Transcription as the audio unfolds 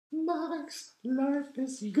Life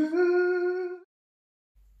is good.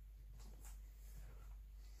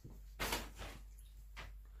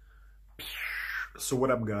 So what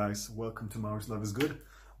up, guys? Welcome to Mare's Life is Good.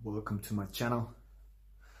 Welcome to my channel.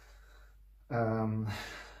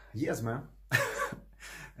 Yes, man.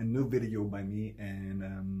 A new video by me.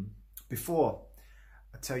 And before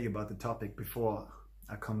I tell you about the topic, before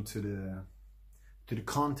I come to the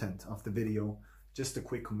content of the video, just a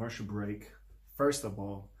quick commercial break. First of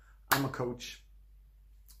all, I'm a coach.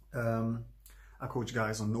 I coach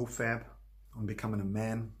guys on NoFap, on becoming a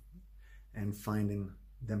man and finding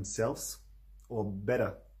themselves, or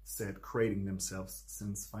better said, creating themselves,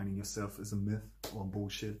 since finding yourself is a myth or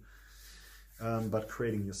bullshit. But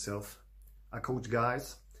creating yourself. I coach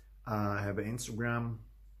guys. I have an Instagram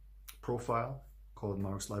profile called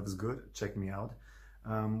Mare's Life is Good. Check me out.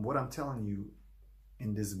 What I'm telling you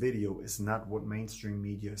in this video is not what mainstream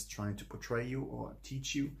media is trying to portray you or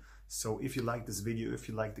teach you. So if you like this video, if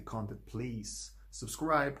you like the content, please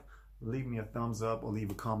subscribe, leave me a thumbs up or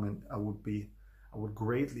leave a comment. I would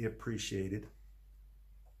greatly appreciate it.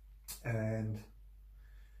 And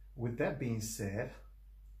with that being said,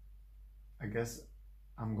 I guess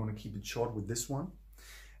I'm gonna keep it short with this one,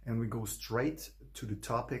 and we go straight to the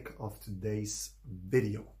topic of today's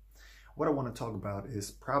video. What I want to talk about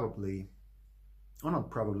is what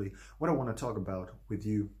I want to talk about with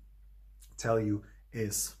you, tell you,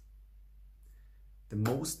 is the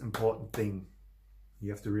most important thing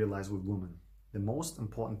you have to realize with women. The most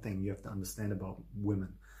important thing you have to understand about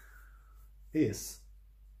women is,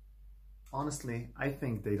 honestly, I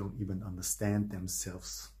think they don't even understand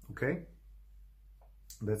themselves, okay?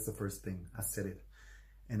 That's the first thing. I said it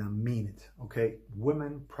and I mean it, okay?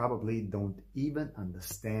 Women probably don't even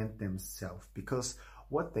understand themselves, because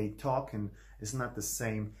what they talking is not the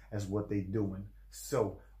same as what they doing.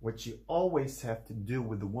 So what you always have to do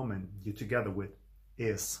with the woman you're together with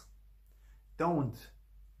is, don't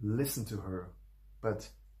listen to her, but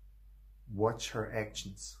watch her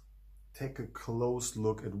actions. Take a close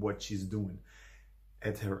look at what she's doing,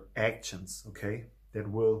 at her actions, okay? That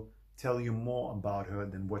will tell you more about her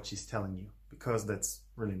than what she's telling you, because that's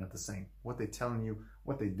really not the same. What they're telling you,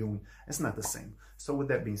 what they're doing, it's not the same. So with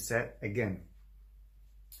that being said, again,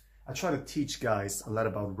 I try to teach guys a lot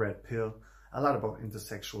about red pill, a lot about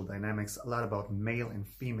intersexual dynamics, a lot about male and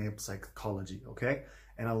female psychology, okay?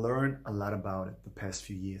 And I learned a lot about it the past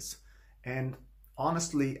few years. And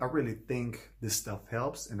honestly, I really think this stuff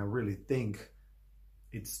helps, and I really think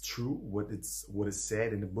it's true what is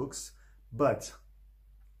said in the books. But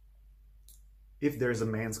if there's a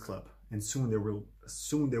man's club, and soon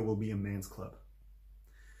there will be a man's club,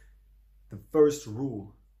 the first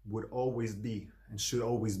rule would always be, and should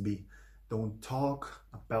always be, don't talk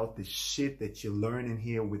about the shit that you learn in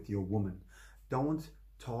here with your woman. Don't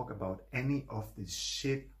talk about any of this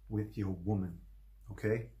shit with your woman,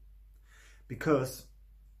 okay? Because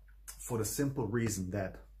for the simple reason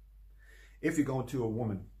that if you go to a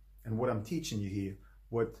woman, and what I'm teaching you here,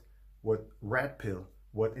 what red pill,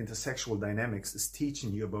 what intersexual dynamics is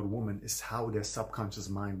teaching you about women, is how their subconscious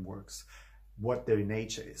mind works, what their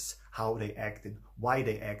nature is, how they acting, why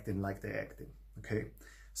they acting like they acting, okay?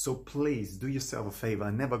 So please do yourself a favor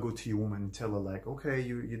and never go to your woman and tell her like, okay,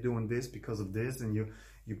 you're doing this because of this, and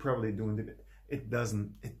you're probably doing it.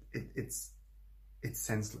 It's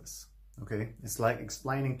senseless, okay? It's like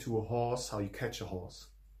explaining to a horse how you catch a horse.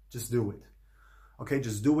 Just do it. Okay,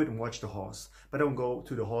 just do it and watch the horse. But don't go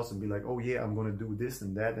to the horse and be like, oh yeah, I'm gonna do this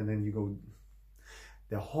and that, and then you go.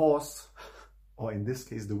 The horse, or in this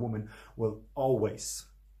case the woman, will always,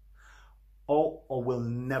 or will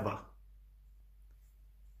never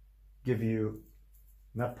give you,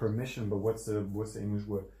 not permission, but what's the English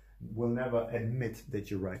word? Will never admit that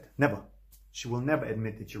you're right. Never. She will never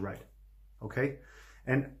admit that you're right. Okay?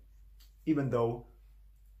 And even though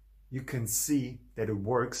you can see that it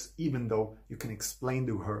works, even though you can explain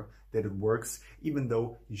to her that it works, even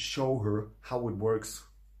though you show her how it works,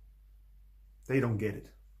 they don't get it.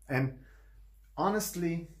 And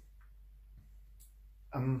honestly,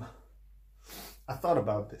 I thought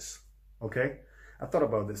about this, okay? I thought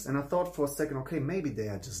about this, and I thought for a second, okay, maybe they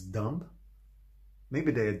are just dumb.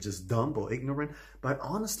 Maybe they are just dumb or ignorant. But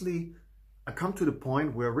honestly, I come to the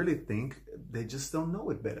point where I really think they just don't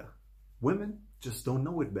know it better. Women just don't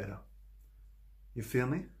know it better. You feel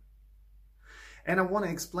me? And I want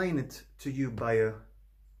to explain it to you by an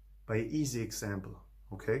easy example,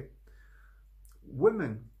 okay?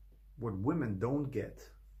 Women, what women don't get,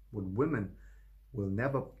 what women will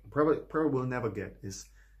never, probably will never get, is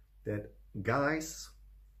that guys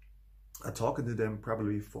are talking to them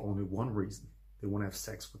probably for only one reason. They want to have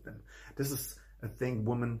sex with them. This is a thing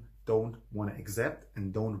women don't want to accept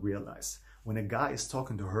and don't realize. When a guy is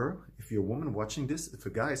talking to her, if you're a woman watching this, if a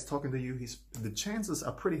guy is talking to you, the chances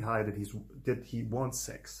are pretty high that he wants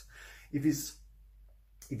sex. If he's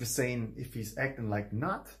acting like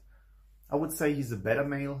not, I would say he's a better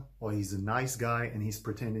male, or he's a nice guy and he's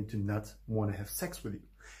pretending to not want to have sex with you.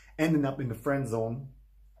 Ending up in the friend zone,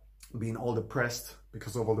 being all depressed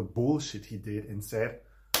because of all the bullshit he did and said.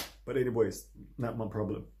 But anyways, not my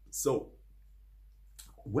problem. So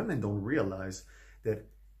women don't realize that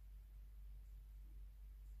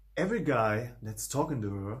every guy that's talking to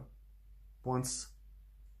her wants,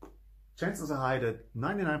 chances are high that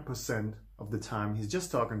 99% of the time he's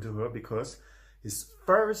just talking to her because his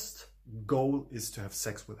first goal is to have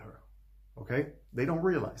sex with her. Okay? They don't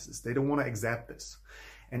realize this. They don't want to accept this.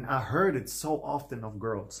 And I heard it so often of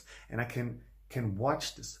girls, and I can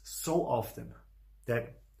watch this so often,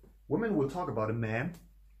 that women will talk about a man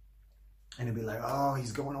and they'll be like, oh,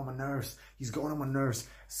 he's going on my nerves. He's going on my nerves.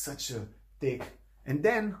 Such a dick. And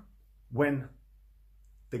then when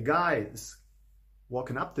the guy is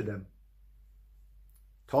walking up to them,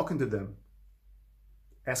 talking to them,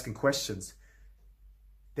 asking questions,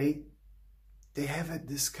 they have a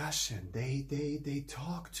discussion. They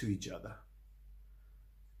talk to each other.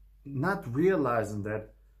 Not realizing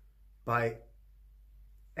that by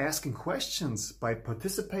asking questions, by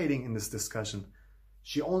participating in this discussion,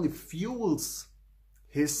 she only fuels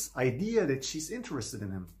his idea that she's interested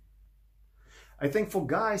in him. I think for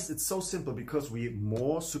guys, it's so simple because we're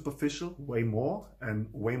more superficial, way more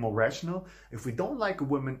rational. If we don't like a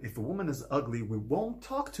woman, if a woman is ugly, we won't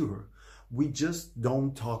talk to her. We just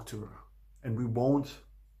don't talk to her. And we won't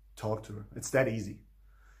talk to her. It's that easy.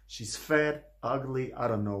 She's fat, ugly, I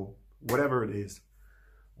don't know, whatever it is.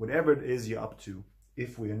 Whatever it is you're up to,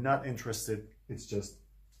 if we are not interested, it's just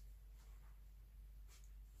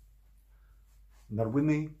not with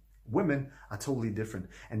me. Women are totally different.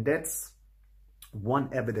 And that's one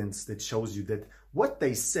evidence that shows you that what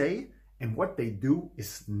they say and what they do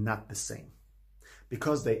is not the same.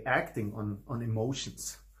 Because they're acting on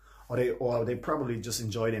emotions. Or they probably just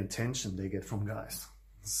enjoy the attention they get from guys.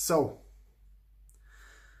 So,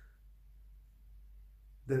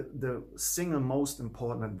 the single most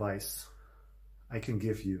important advice I can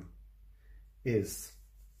give you is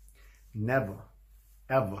never,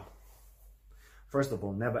 ever, first of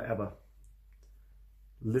all, never, ever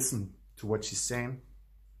listen to what she's saying,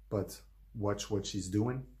 but watch what she's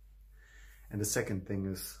doing. And the second thing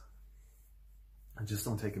is, just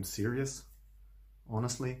don't take him serious,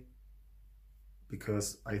 honestly,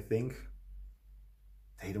 because I think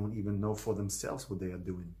they don't even know for themselves what they are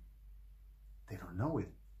doing. They don't know it.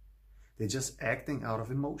 They're just acting out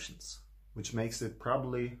of emotions, which makes it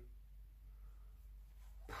probably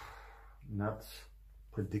not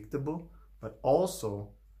predictable, but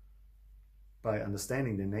also by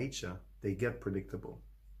understanding the nature, they get predictable.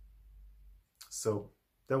 So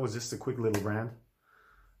that was just a quick little rant.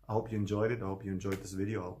 I hope you enjoyed it. I hope you enjoyed this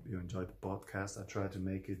video. I hope you enjoyed the podcast. I tried to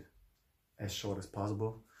make it as short as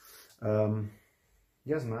possible.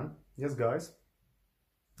 Yes, man. Yes, guys.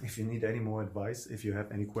 If you need any more advice, if you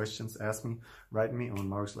have any questions, ask me. Write me on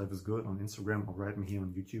mareklifeisgood on Instagram, or write me here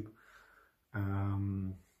on YouTube.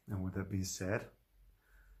 And with that being said,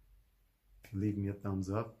 leave me a thumbs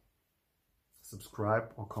up,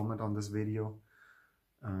 subscribe or comment on this video.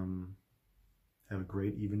 Have a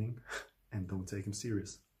great evening and don't take him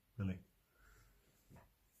serious, really.